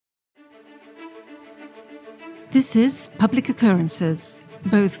This is Public Occurrences,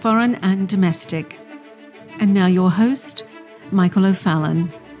 both foreign and domestic. And now your host, Michael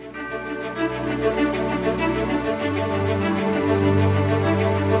O'Fallon.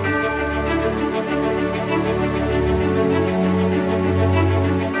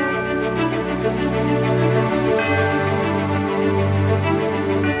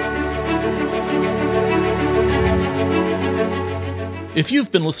 If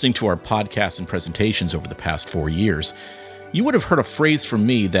you've been listening to our podcasts and presentations over the past 4 years, you would have heard a phrase from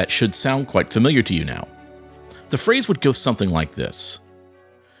me that should sound quite familiar to you now. The phrase would go something like this: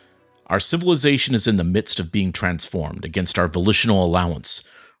 our civilization is in the midst of being transformed against our volitional allowance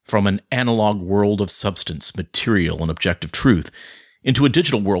from an analog world of substance, material, and objective truth into a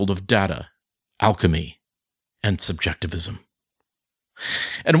digital world of data, alchemy, and subjectivism.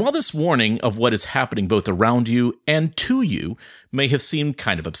 And while this warning of what is happening both around you and to you may have seemed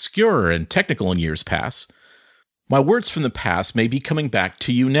kind of obscure and technical in years past, my words from the past may be coming back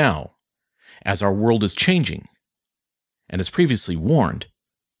to you now, as our world is changing. And as previously warned,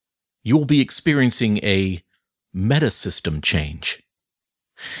 you will be experiencing a meta-system change.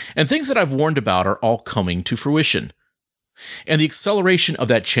 And things that I've warned about are all coming to fruition. And the acceleration of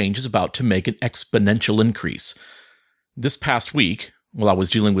that change is about to make an exponential increase. This past week, while I was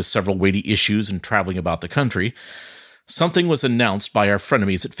dealing with several weighty issues and traveling about the country, something was announced by our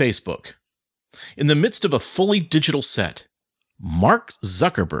frenemies at Facebook. In the midst of a fully digital set, Mark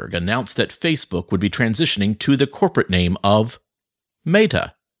Zuckerberg announced that Facebook would be transitioning to the corporate name of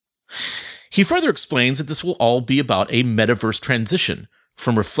Meta. He further explains that this will all be about a metaverse transition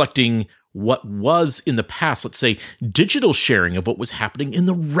from reflecting what was in the past, let's say, digital sharing of what was happening in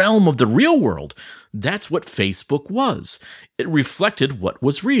the realm of the real world. That's what Facebook was. It reflected what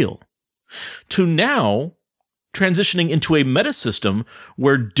was real. To now, transitioning into a meta-system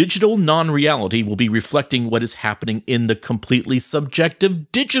where digital non-reality will be reflecting what is happening in the completely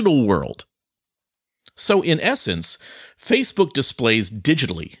subjective digital world. So in essence, Facebook displays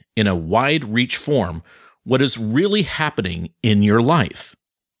digitally, in a wide-reach form, what is really happening in your life.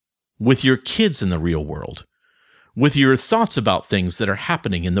 With your kids in the real world, with your thoughts about things that are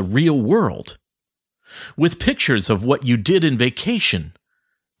happening in the real world, with pictures of what you did in vacation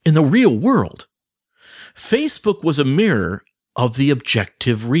in the real world. Facebook was a mirror of the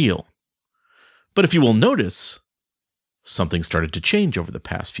objective real. But if you will notice, something started to change over the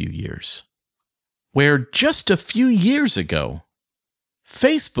past few years. Where just a few years ago,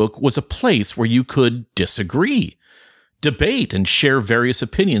 Facebook was a place where you could disagree, debate, and share various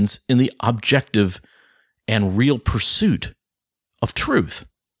opinions in the objective and real pursuit of truth.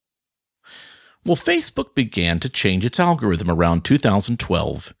 Well, Facebook began to change its algorithm around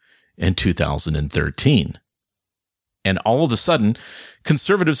 2012 and 2013. And all of a sudden,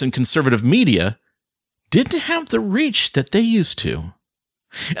 conservatives and conservative media didn't have the reach that they used to.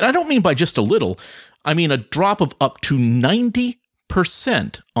 And I don't mean by just a little, I mean a drop of up to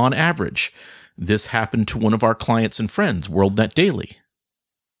 90% on average. This happened to one of our clients and friends, WorldNet Daily.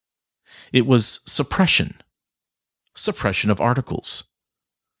 It was suppression. Suppression of articles.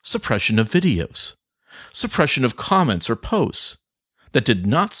 Suppression of videos. Suppression of comments or posts that did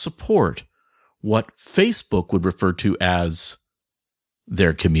not support what Facebook would refer to as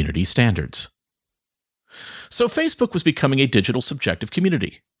their community standards. So Facebook was becoming a digital subjective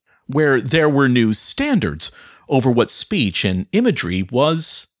community, where there were new standards over what speech and imagery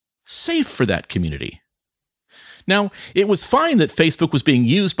was safe for that community. Now, it was fine that Facebook was being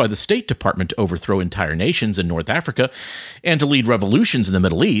used by the State Department to overthrow entire nations in North Africa and to lead revolutions in the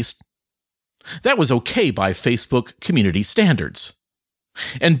Middle East. That was okay by Facebook community standards.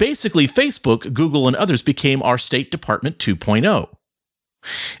 And basically, Facebook, Google, and others became our State Department 2.0.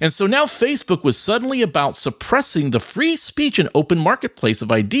 And so now Facebook was suddenly about suppressing the free speech and open marketplace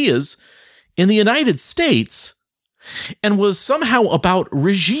of ideas in the United States, and was somehow about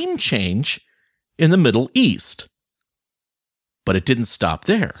regime change in the Middle East. But it didn't stop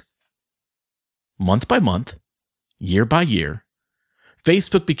there. Month by month, year by year,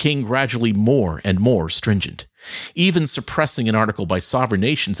 Facebook became gradually more and more stringent, even suppressing an article by sovereign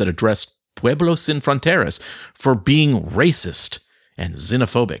nations that addressed Pueblos Sin Fronteras for being racist and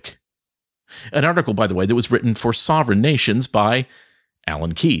xenophobic. An article, by the way, that was written for Sovereign Nations by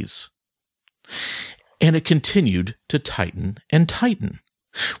Alan Keyes. And it continued to tighten and tighten,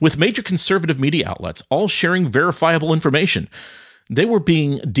 with major conservative media outlets all sharing verifiable information. They were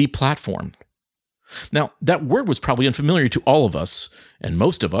being deplatformed. Now, that word was probably unfamiliar to all of us, and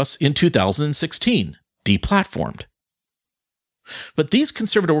most of us, in 2016, deplatformed. But these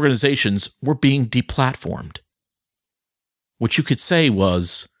conservative organizations were being deplatformed. What you could say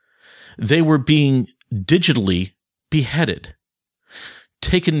was they were being digitally beheaded,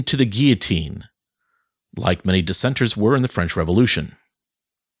 taken to the guillotine, like many dissenters were in the French Revolution,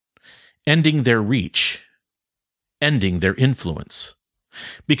 ending their reach, ending their influence,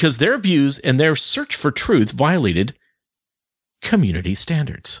 because their views and their search for truth violated community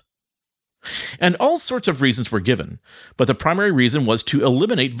standards. And all sorts of reasons were given, but the primary reason was to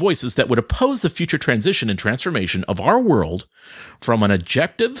eliminate voices that would oppose the future transition and transformation of our world from an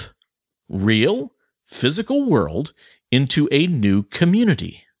objective, real, physical world into a new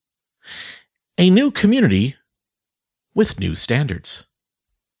community. A new community with new standards.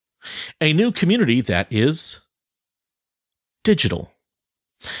 A new community that is digital.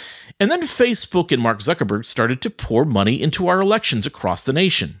 And then Facebook and Mark Zuckerberg started to pour money into our elections across the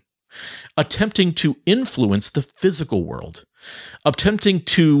nation, attempting to influence the physical world, attempting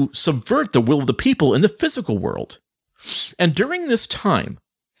to subvert the will of the people in the physical world. And during this time,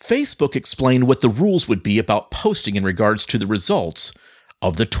 Facebook explained what the rules would be about posting in regards to the results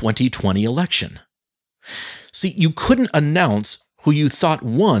of the 2020 election. See, you couldn't announce who you thought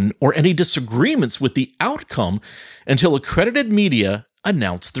won or any disagreements with the outcome until accredited media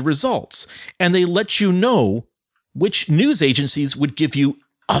announced the results, and they let you know which news agencies would give you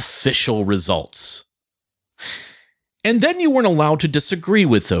official results. And then you weren't allowed to disagree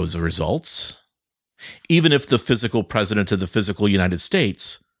with those results, even if the physical president of the physical United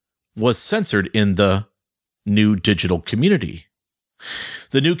States was censored in the new digital community.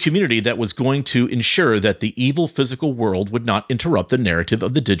 The new community that was going to ensure that the evil physical world would not interrupt the narrative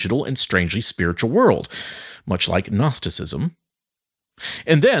of the digital and strangely spiritual world, much like Gnosticism.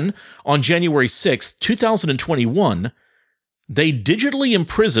 And then, on January 6, 2021, they digitally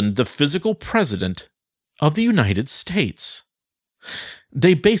imprisoned the physical president of the United States.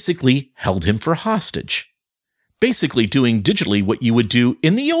 They basically held him for hostage, basically doing digitally what you would do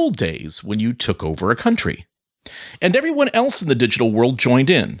in the old days when you took over a country. And everyone else in the digital world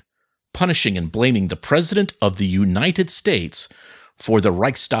joined in, punishing and blaming the President of the United States for the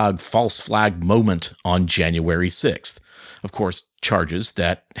Reichstag false flag moment on January 6th. Of course, charges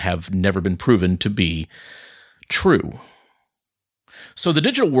that have never been proven to be true. So the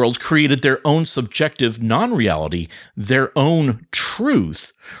digital world created their own subjective non-reality, their own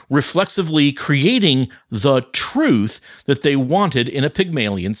truth, reflexively creating the truth that they wanted in a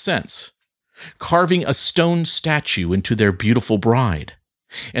Pygmalion sense, carving a stone statue into their beautiful bride,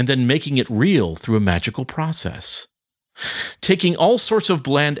 and then making it real through a magical process, taking all sorts of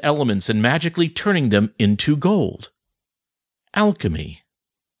bland elements and magically turning them into gold. Alchemy.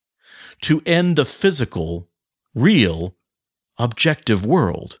 To end the physical, real, objective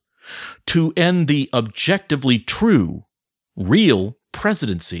world, to end the objectively true, real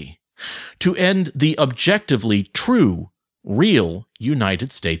presidency, to end the objectively true, real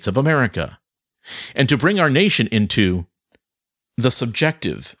United States of America, and to bring our nation into the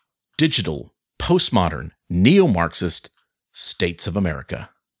subjective, digital, postmodern, neo-Marxist states of America.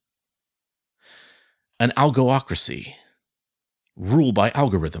 An algocracy, ruled by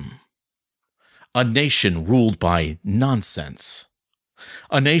algorithm. A nation ruled by nonsense.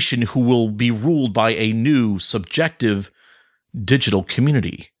 A nation who will be ruled by a new, subjective, digital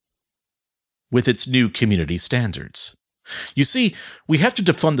community with its new community standards. You see, we have to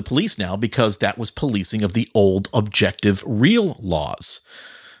defund the police now because that was policing of the old, objective, real laws.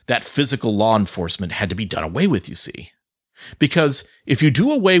 That physical law enforcement had to be done away with, you see. Because if you do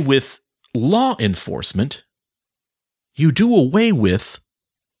away with law enforcement, you do away with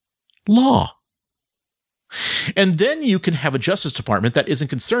law. And then you can have a Justice Department that isn't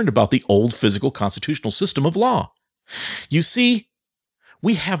concerned about the old physical constitutional system of law. You see,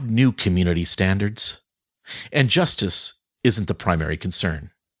 we have new community standards, and justice isn't the primary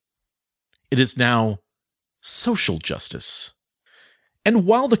concern. It is now social justice. And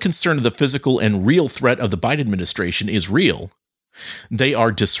while the concern of the physical and real threat of the Biden administration is real, they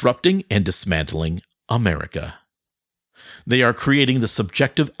are disrupting and dismantling America. They are creating the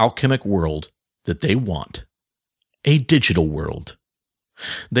subjective alchemic world that they want, a digital world.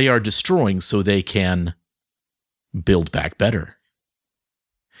 They are destroying so they can build back better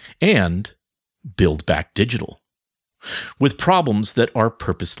and build back digital, with problems that are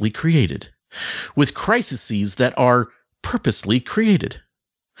purposely created, with crises that are purposely created,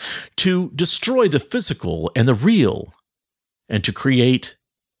 to destroy the physical and the real, and to create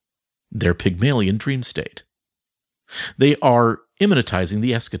their Pygmalion dream state. They are immanentizing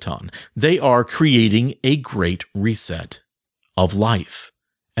the eschaton. They are creating a great reset of life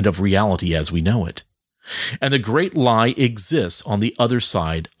and of reality as we know it. And the great lie exists on the other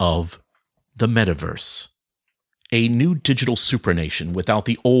side of the metaverse. a new digital supranation without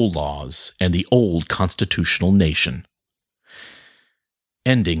the old laws and the old constitutional nation.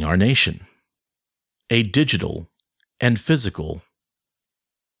 Ending our nation. A digital and physical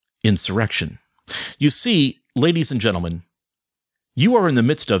insurrection. You see, ladies and gentlemen, you are in the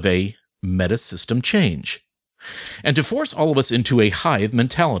midst of a meta-system change. And to force all of us into a hive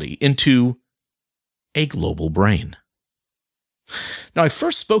mentality, into a global brain. Now, I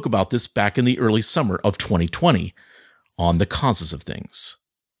first spoke about this back in the early summer of 2020 on the causes of things.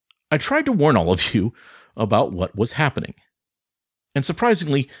 I tried to warn all of you about what was happening. And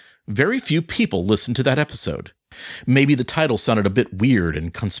surprisingly, very few people listened to that episode. Maybe the title sounded a bit weird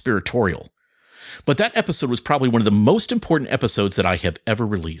and conspiratorial. But that episode was probably one of the most important episodes that I have ever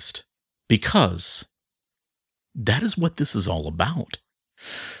released. Because that is what this is all about.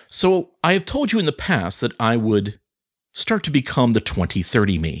 So I have told you in the past that I would start to become the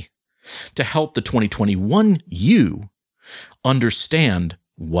 2030 me, to help the 2021 you understand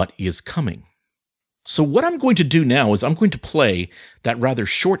what is coming. So what I'm going to do now is I'm going to play that rather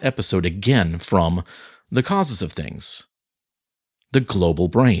short episode again from The Causes of Things, The Global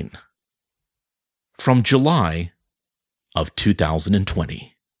Brain, from July of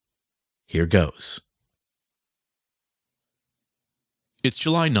 2020. Here goes. It's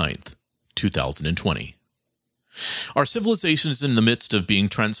July 9th, 2020. Our civilization is in the midst of being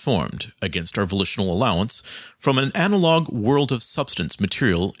transformed, against our volitional allowance, from an analog world of substance,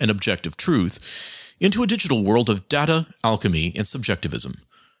 material, and objective truth into a digital world of data, alchemy, and subjectivism.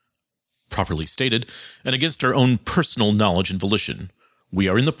 Properly stated, and against our own personal knowledge and volition, we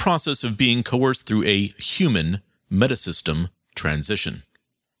are in the process of being coerced through a human metasystem transition.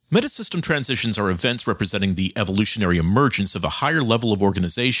 Metasystem transitions are events representing the evolutionary emergence of a higher level of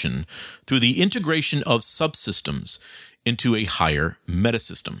organization through the integration of subsystems into a higher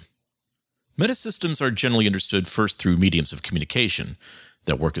metasystem. Metasystems are generally understood first through mediums of communication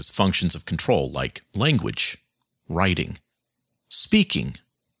that work as functions of control like language, writing, speaking,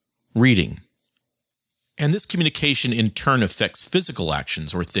 reading. And this communication in turn affects physical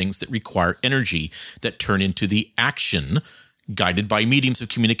actions or things that require energy that turn into the action guided by mediums of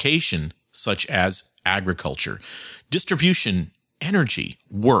communication such as agriculture, distribution, energy,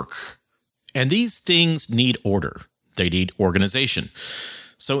 work. And these things need order. They need organization.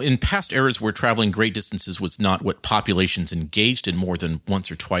 So in past eras where traveling great distances was not what populations engaged in more than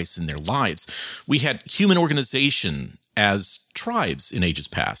once or twice in their lives, we had human organization as tribes in ages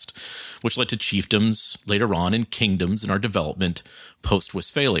past, which led to chiefdoms later on and kingdoms in our development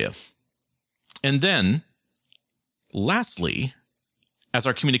post-Westphalia. And then, lastly, as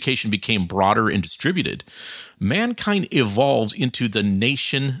our communication became broader and distributed, mankind evolved into the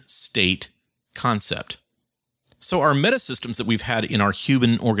nation-state concept. So our metasystems that we've had in our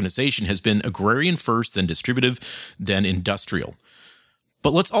human organization has been agrarian first, then distributive, then industrial.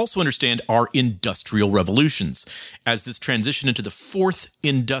 But let's also understand our industrial revolutions as this transition into the fourth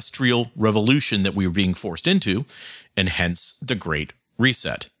industrial revolution that we were being forced into, and hence the Great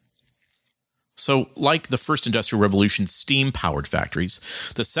Reset. So, like the first industrial revolution's steam-powered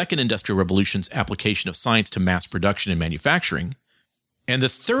factories, the second industrial revolution's application of science to mass production and manufacturing, and the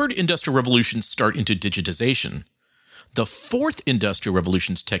third industrial revolution's start into digitization, the fourth industrial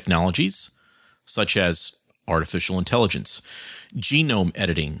revolution's technologies, such as artificial intelligence, genome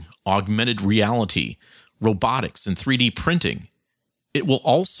editing, augmented reality, robotics, and 3D printing, it will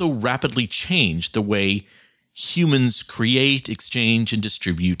also rapidly change the way humans create, exchange, and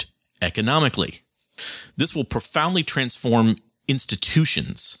distribute economically. This will profoundly transform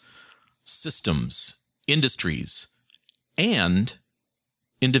institutions, systems, industries, and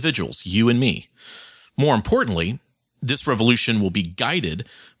individuals, you and me. More importantly, this revolution will be guided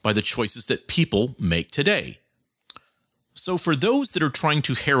by the choices that people make today. So for those that are trying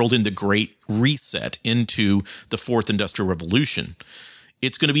to herald in the Great Reset into the Fourth Industrial Revolution,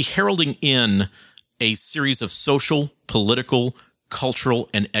 it's going to be heralding in a series of social, political, cultural,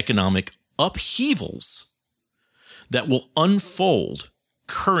 and economic upheavals that will unfold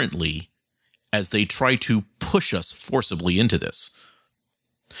currently as they try to push us forcibly into this.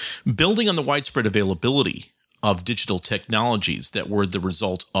 Building on the widespread availability of digital technologies that were the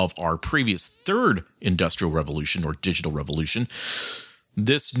result of our previous third industrial revolution or digital revolution,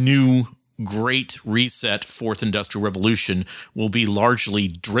 this new Great Reset Fourth Industrial Revolution will be largely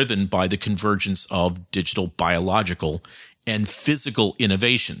driven by the convergence of digital, biological, and physical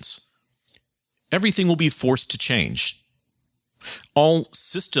innovations. Everything will be forced to change. All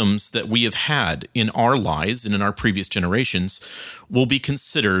systems that we have had in our lives and in our previous generations will be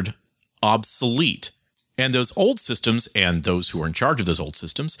considered obsolete. And those old systems, and those who are in charge of those old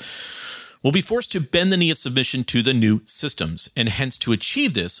systems, will be forced to bend the knee of submission to the new systems, and hence to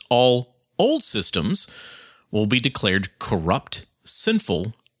achieve this, all old systems will be declared corrupt,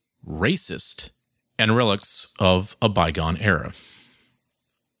 sinful, racist, and relics of a bygone era.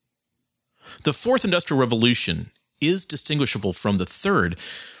 The fourth industrial revolution is distinguishable from the third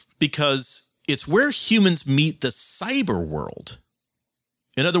because it's where humans meet the cyber world.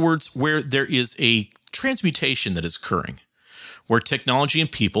 In other words, where there is a transmutation that is occurring, where technology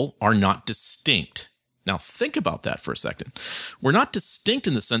and people are not distinct. Now think about that for a second. We're not distinct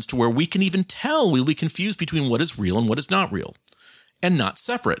in the sense to where we can even tell, we'll be confused between what is real and what is not real, and not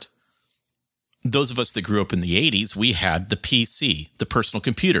separate. Those of us that grew up in the 80s, we had the PC, the personal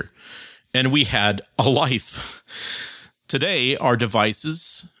computer, and we had a life. Today, our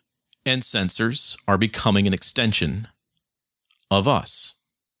devices and sensors are becoming an extension of us.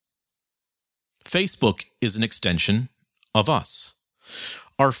 Facebook is an extension of us.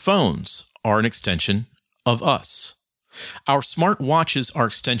 Our phones are an extension of us. Our smart watches are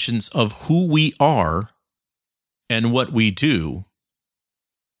extensions of who we are and what we do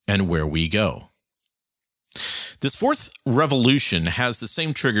and where we go. This fourth revolution has the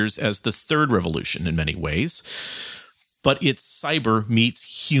same triggers as the third revolution in many ways, but it's cyber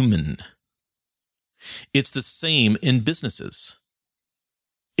meets human. It's the same in businesses.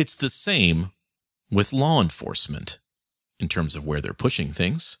 It's the same with law enforcement in terms of where they're pushing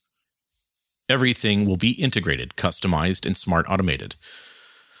things. Everything will be integrated, customized, and smart automated.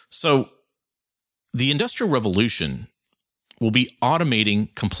 So the Industrial Revolution will be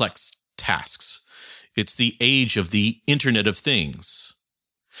automating complex tasks. It's the age of the Internet of Things.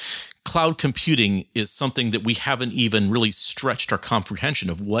 Cloud computing is something that we haven't even really stretched our comprehension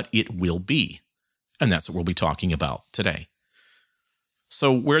of what it will be. And that's what we'll be talking about today.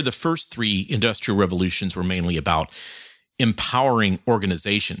 So where the first three industrial revolutions were mainly about empowering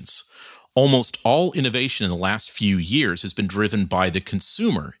organizations, almost all innovation in the last few years has been driven by the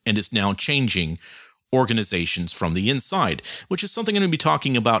consumer and is now changing organizations from the inside, which is something I'm going to be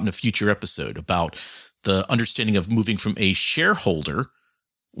talking about in a future episode, about the understanding of moving from a shareholder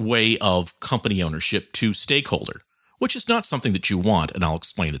way of company ownership to stakeholder, which is not something that you want, and I'll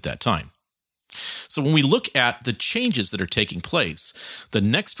explain at that time. So when we look at the changes that are taking place, the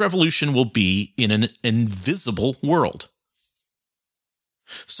next revolution will be in an invisible world.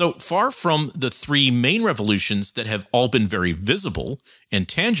 So far from the three main revolutions that have all been very visible and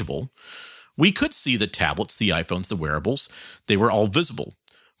tangible, we could see the tablets, the iPhones, the wearables, they were all visible.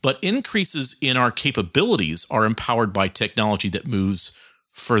 But increases in our capabilities are empowered by technology that moves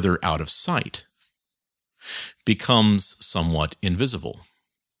further out of sight, becomes somewhat invisible.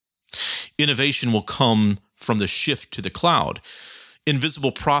 Innovation will come from the shift to the cloud,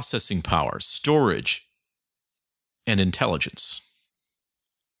 invisible processing power, storage, and intelligence.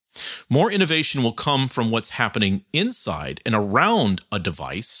 More innovation will come from what's happening inside and around a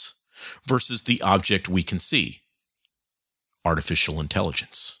device versus the object we can see. Artificial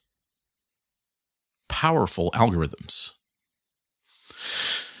intelligence. Powerful algorithms.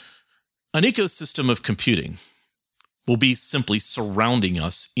 An ecosystem of computing will be simply surrounding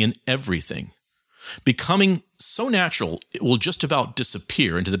us in everything, becoming so natural it will just about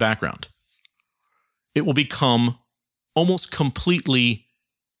disappear into the background. It will become almost completely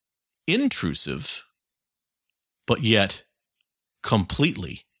intrusive, but yet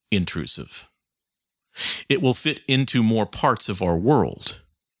completely intrusive. It will fit into more parts of our world,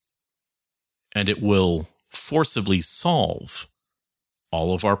 and it will forcibly solve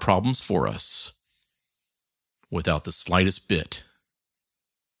all of our problems for us without the slightest bit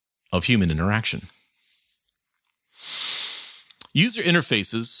of human interaction. User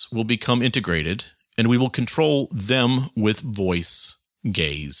interfaces will become integrated, and we will control them with voice,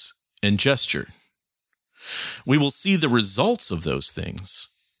 gaze, and gesture. We will see the results of those things,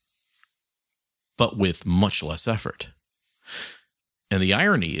 but with much less effort. And the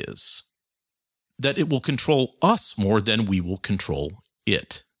irony is that it will control us more than we will control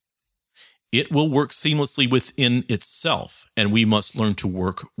it. It will work seamlessly within itself, and we must learn to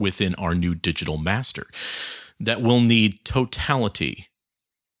work within our new digital master. That will need totality,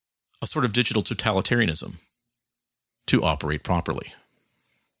 a sort of digital totalitarianism, to operate properly.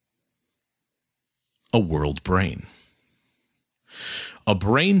 A world brain. A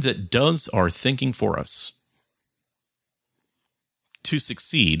brain that does our thinking for us. To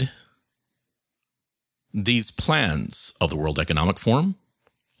succeed, these plans of the World Economic Forum,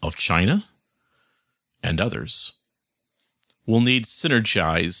 of China, and others will need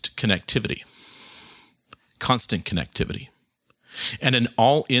synergized connectivity, constant connectivity, and an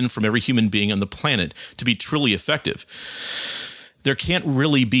all-in from every human being on the planet to be truly effective. There can't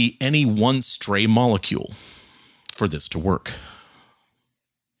really be any one stray molecule for this to work.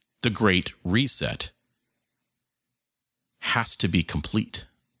 The Great Reset has to be complete.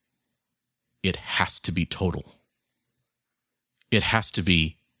 It has to be total. It has to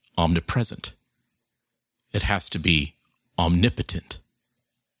be omnipresent. It has to be omnipotent.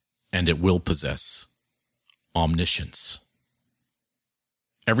 And it will possess omniscience.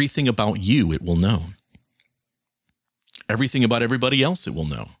 Everything about you it will know. Everything about everybody else it will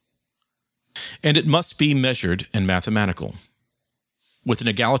know. And it must be measured and mathematical, with an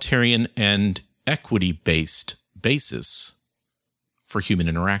egalitarian and equity-based basis for human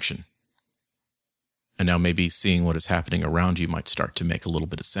interaction. And now maybe seeing what is happening around you might start to make a little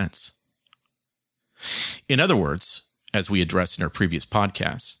bit of sense. In other words, as we addressed in our previous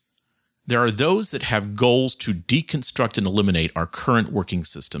podcasts, there are those that have goals to deconstruct and eliminate our current working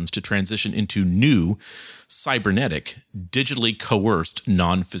systems to transition into new, cybernetic, digitally coerced,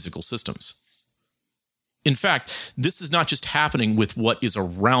 non-physical systems. In fact, this is not just happening with what is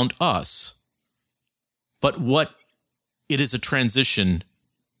around us, but what it is a transition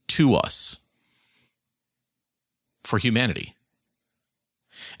to us for humanity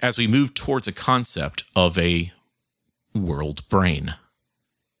as we move towards a concept of a world brain.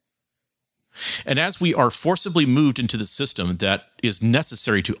 And as we are forcibly moved into the system that is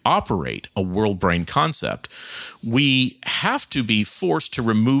necessary to operate a world brain concept, we have to be forced to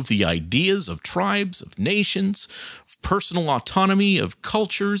remove the ideas of tribes, of nations, of personal autonomy, of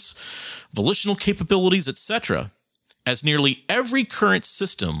cultures, volitional capabilities, etc., as nearly every current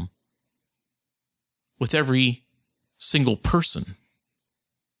system with every single person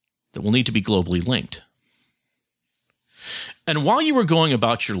that will need to be globally linked. And while you were going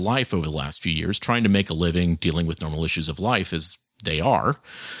about your life over the last few years, trying to make a living, dealing with normal issues of life as they are,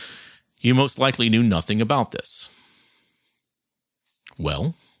 you most likely knew nothing about this.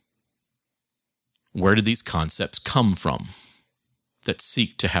 Well, where did these concepts come from that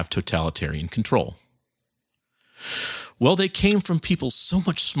seek to have totalitarian control? Well, they came from people so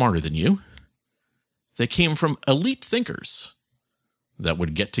much smarter than you. They came from elite thinkers that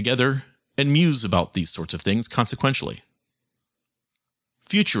would get together and muse about these sorts of things consequentially.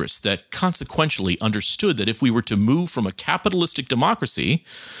 Futurists that consequentially understood that if we were to move from a capitalistic democracy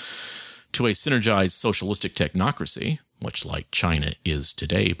to a synergized socialistic technocracy, much like China is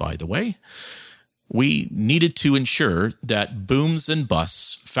today, by the way, we needed to ensure that booms and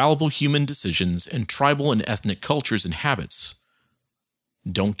busts, fallible human decisions, and tribal and ethnic cultures and habits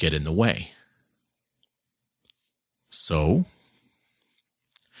don't get in the way. So,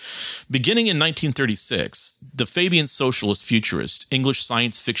 beginning in 1936, the Fabian socialist futurist, English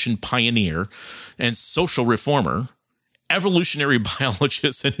science fiction pioneer, and social reformer, evolutionary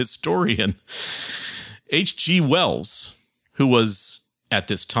biologist and historian, H.G. Wells, who was, at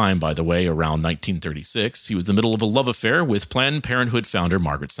this time, by the way, around 1936, he was in the middle of a love affair with Planned Parenthood founder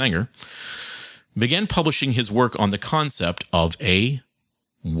Margaret Sanger, began publishing his work on the concept of a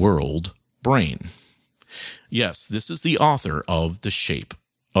world brain. Yes, this is the author of The Shape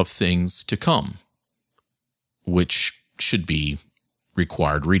of Things to Come, which should be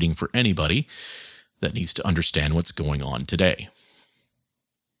required reading for anybody that needs to understand what's going on today.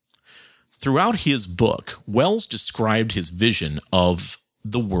 Throughout his book, Wells described his vision of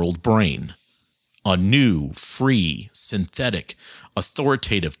the world brain, a new, free, synthetic,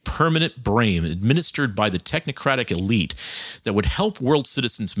 authoritative, permanent brain administered by the technocratic elite that would help world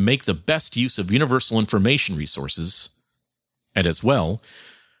citizens make the best use of universal information resources, and as well,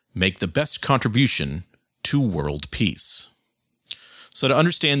 make the best contribution to world peace. So to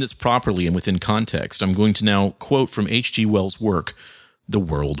understand this properly and within context, I'm going to now quote from H.G. Wells' work, The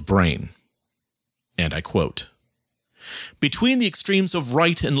World Brain. And I quote, "Between the extremes of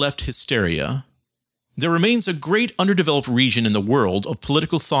right and left hysteria, there remains a great underdeveloped region in the world of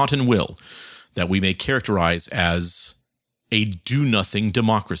political thought and will that we may characterize as a do-nothing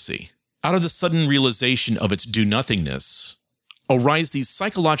democracy. Out of the sudden realization of its do-nothingness arise these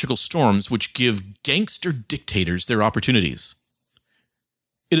psychological storms which give gangster dictators their opportunities.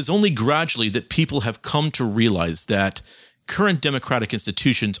 It is only gradually that people have come to realize that current democratic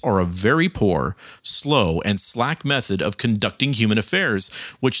institutions are a very poor, slow, and slack method of conducting human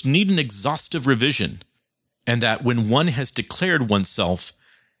affairs, which need an exhaustive revision, and that when one has declared oneself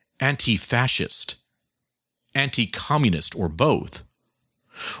anti-fascist, anti-communist, or both,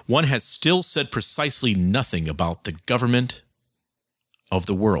 one has still said precisely nothing about the government of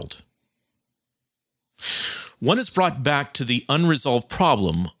the world. One is brought back to the unresolved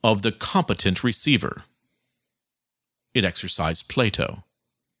problem of the competent receiver. It exercised Plato.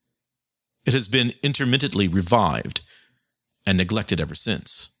 It has been intermittently revived, and neglected ever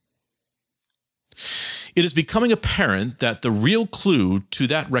since. It is becoming apparent that the real clue to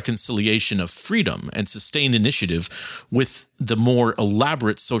that reconciliation of freedom and sustained initiative with the more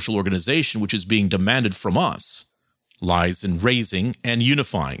elaborate social organization which is being demanded from us lies in raising and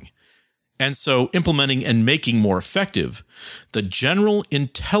unifying, and so implementing and making more effective the general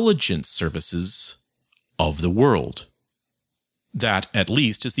intelligence services of the world. That, at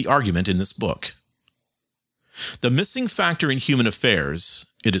least, is the argument in this book. The missing factor in human affairs,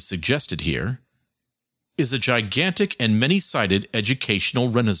 it is suggested here, is a gigantic and many-sided educational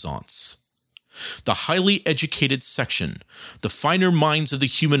renaissance. The highly educated section, the finer minds of the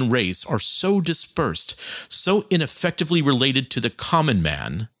human race, are so dispersed, so ineffectively related to the common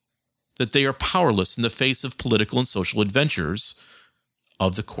man, that they are powerless in the face of political and social adventures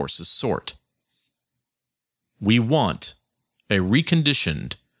of the coarsest sort. We want a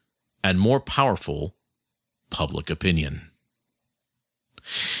reconditioned and more powerful public opinion.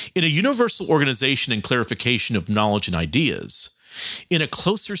 In a universal organization and clarification of knowledge and ideas, in a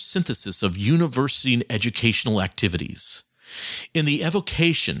closer synthesis of university and educational activities, in the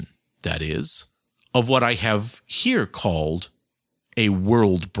evocation, that is, of what I have here called a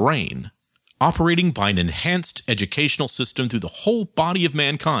world brain, operating by an enhanced educational system through the whole body of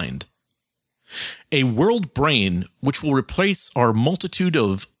mankind, a world brain which will replace our multitude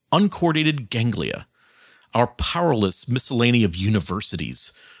of uncoordinated ganglia, our powerless miscellany of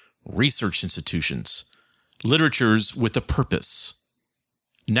universities, research institutions, literatures with a purpose,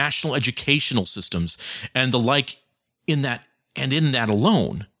 national educational systems, and the like. In that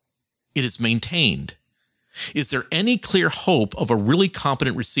alone, it is maintained. Is there any clear hope of a really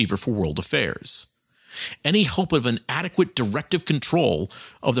competent receiver for world affairs? Any hope of an adequate directive control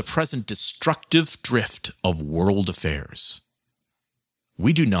of the present destructive drift of world affairs?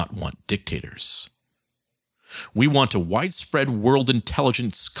 We do not want dictators. We want a widespread world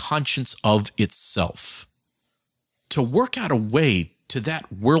intelligence conscious of itself. To work out a way to that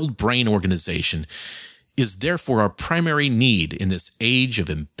world brain organization is therefore our primary need in this age of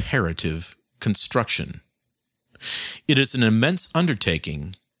imperative construction. It is an immense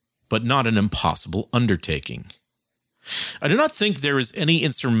undertaking, but not an impossible undertaking. I do not think there is any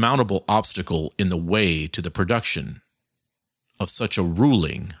insurmountable obstacle in the way to the production of such a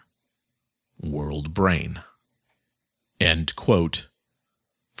ruling world brain. End quote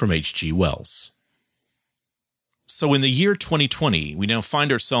from H.G. Wells. So in the year 2020, we now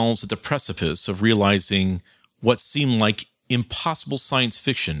find ourselves at the precipice of realizing what seemed like impossible science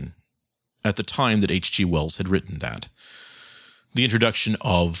fiction at the time that H.G. Wells had written that. The introduction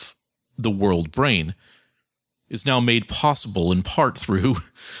of the world brain is now made possible in part through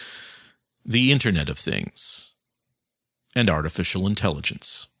the Internet of Things and artificial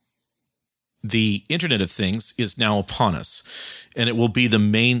intelligence. The Internet of Things is now upon us, and it will be the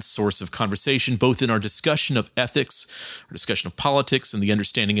main source of conversation both in our discussion of ethics, our discussion of politics, and the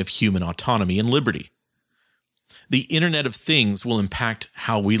understanding of human autonomy and liberty. The Internet of Things will impact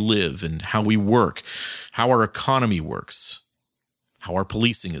how we live and how we work, how our economy works, how our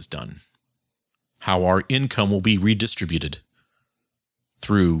policing is done, how our income will be redistributed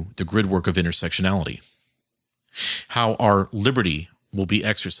through the gridwork of intersectionality, how our liberty will be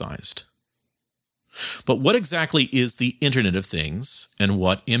exercised. But what exactly is the Internet of Things, and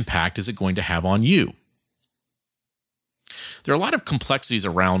what impact is it going to have on you? There are a lot of complexities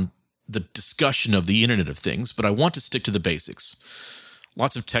around the discussion of the Internet of Things, but I want to stick to the basics.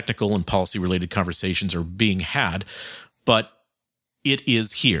 Lots of technical and policy-related conversations are being had, but it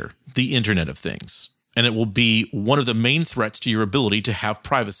is here, the Internet of Things, and it will be one of the main threats to your ability to have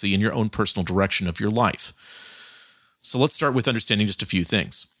privacy in your own personal direction of your life. So let's start with understanding just a few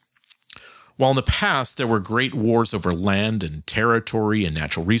things. While in the past there were great wars over land and territory and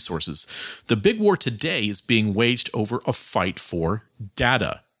natural resources, the big war today is being waged over a fight for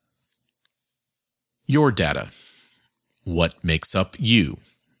data. Your data. What makes up you?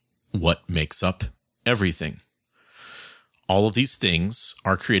 What makes up everything? All of these things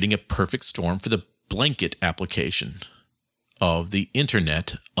are creating a perfect storm for the blanket application of the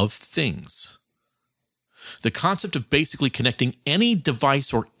Internet of Things. The concept of basically connecting any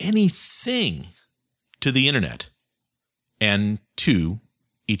device or anything to the Internet and to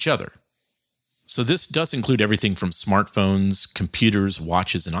each other. So this does include everything from smartphones, computers,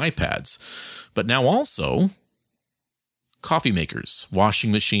 watches, and iPads, but now also coffee makers,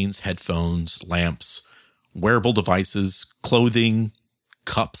 washing machines, headphones, lamps, wearable devices, clothing,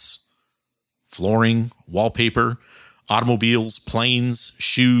 cups, flooring, wallpaper, automobiles, planes,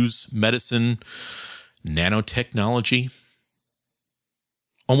 shoes, medicine, nanotechnology,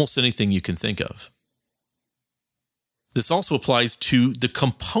 almost anything you can think of. This also applies to the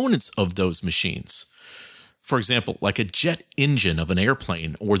components of those machines. For example, like a jet engine of an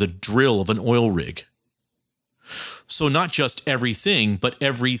airplane or the drill of an oil rig. So not just everything, but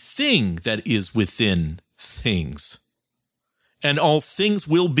everything that is within things. And all things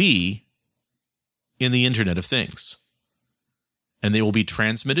will be in the Internet of Things. And they will be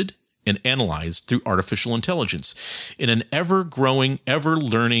transmitted and analyzed through artificial intelligence in an ever-growing,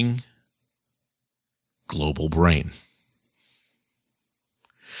 ever-learning global brain.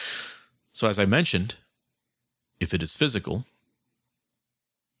 So as I mentioned, if it is physical,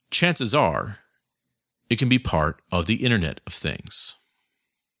 chances are it can be part of the Internet of Things.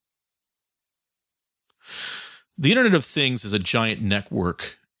 The Internet of Things is a giant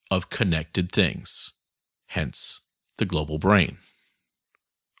network of connected things, hence the global brain.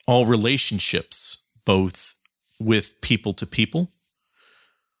 All relationships, both with people to people,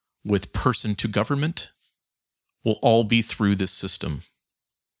 with person to government, will all be through this system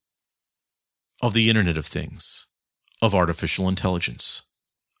of the Internet of Things, of artificial intelligence,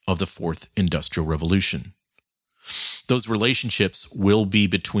 of the fourth industrial revolution. Those relationships will be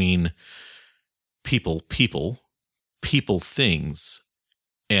between people, things,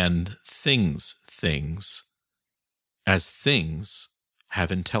 and things, as things have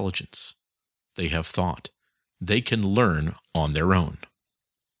intelligence. They have thought. They can learn on their own.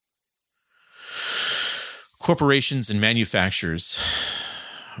 Corporations and manufacturers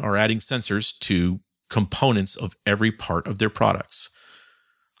are adding sensors to components of every part of their products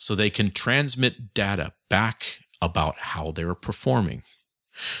so they can transmit data back about how they're performing,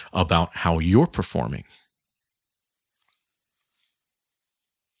 about how you're performing,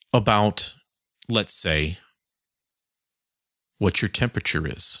 about, let's say, what your temperature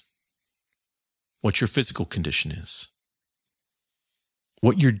is, what your physical condition is,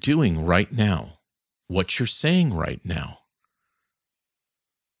 what you're doing right now, what you're saying right now,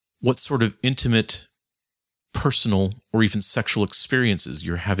 what sort of intimate, personal, or even sexual experiences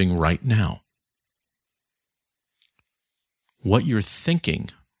you're having right now, what you're thinking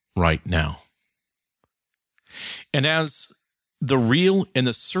right now. And as the real and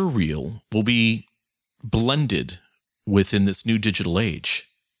the surreal will be blended within this new digital age,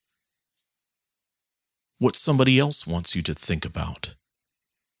 what somebody else wants you to think about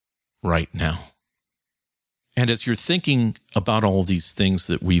right now. And as you're thinking about all these things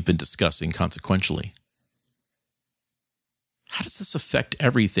that we've been discussing consequentially, how does this affect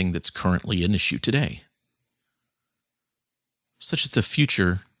everything that's currently an issue today? Such as the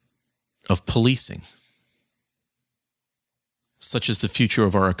future of policing, such as the future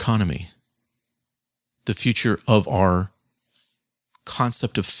of our economy, the future of our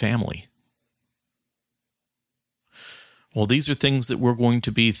concept of family. Well, these are things that we're going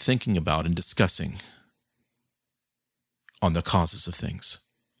to be thinking about and discussing on the causes of things.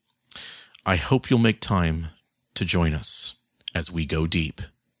 I hope you'll make time to join us as we go deep.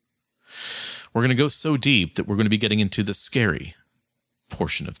 We're going to go so deep that we're going to be getting into the scary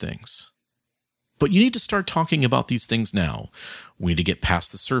portion of things. But you need to start talking about these things now. We need to get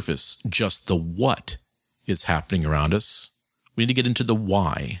past the surface, just the what is happening around us. We need to get into the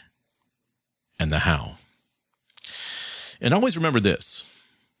why and the how. And always remember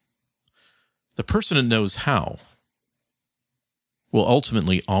this: the person that knows how will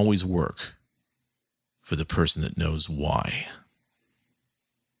ultimately always work for the person that knows why.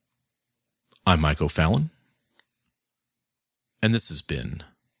 I'm Mike O'Fallon, and this has been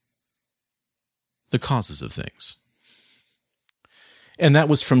The Causes of Things. And that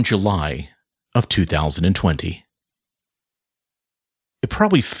was from July of 2020. It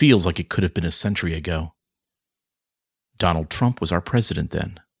probably feels like it could have been a century ago. Donald Trump was our president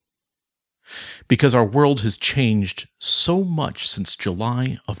then. Because our world has changed so much since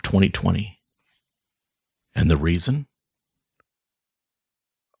July of 2020. And the reason?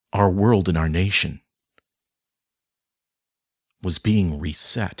 Our world and our nation was being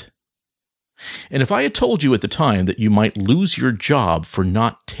reset. And if I had told you at the time that you might lose your job for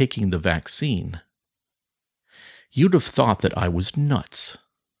not taking the vaccine, you'd have thought that I was nuts.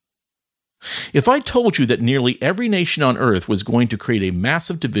 If I told you that nearly every nation on earth was going to create a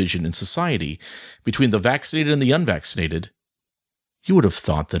massive division in society between the vaccinated and the unvaccinated, you would have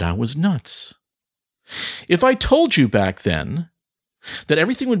thought that I was nuts. If I told you back then that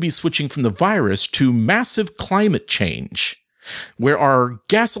everything would be switching from the virus to massive climate change, where our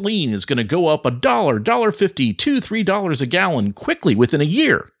gasoline is going to go up $1, $1.50, $2, $3 a gallon quickly within a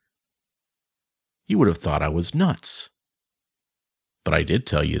year, you would have thought I was nuts. But I did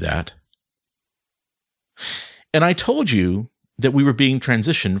tell you that. And I told you that we were being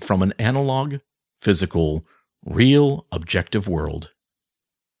transitioned from an analog, physical, real, objective world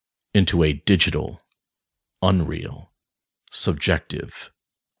into a digital, unreal, subjective,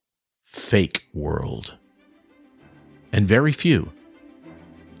 fake world. And very few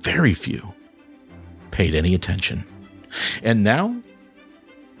paid any attention. And now,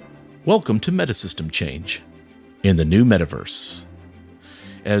 welcome to Metasystem Change in the new metaverse,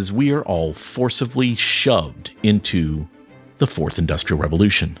 as we are all forcibly shoved into the fourth industrial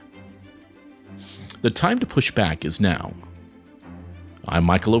revolution. The time to push back is now. I'm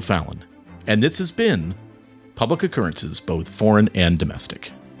Michael O'Fallon, and this has been Public Occurrences, both foreign and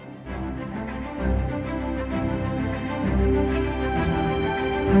domestic.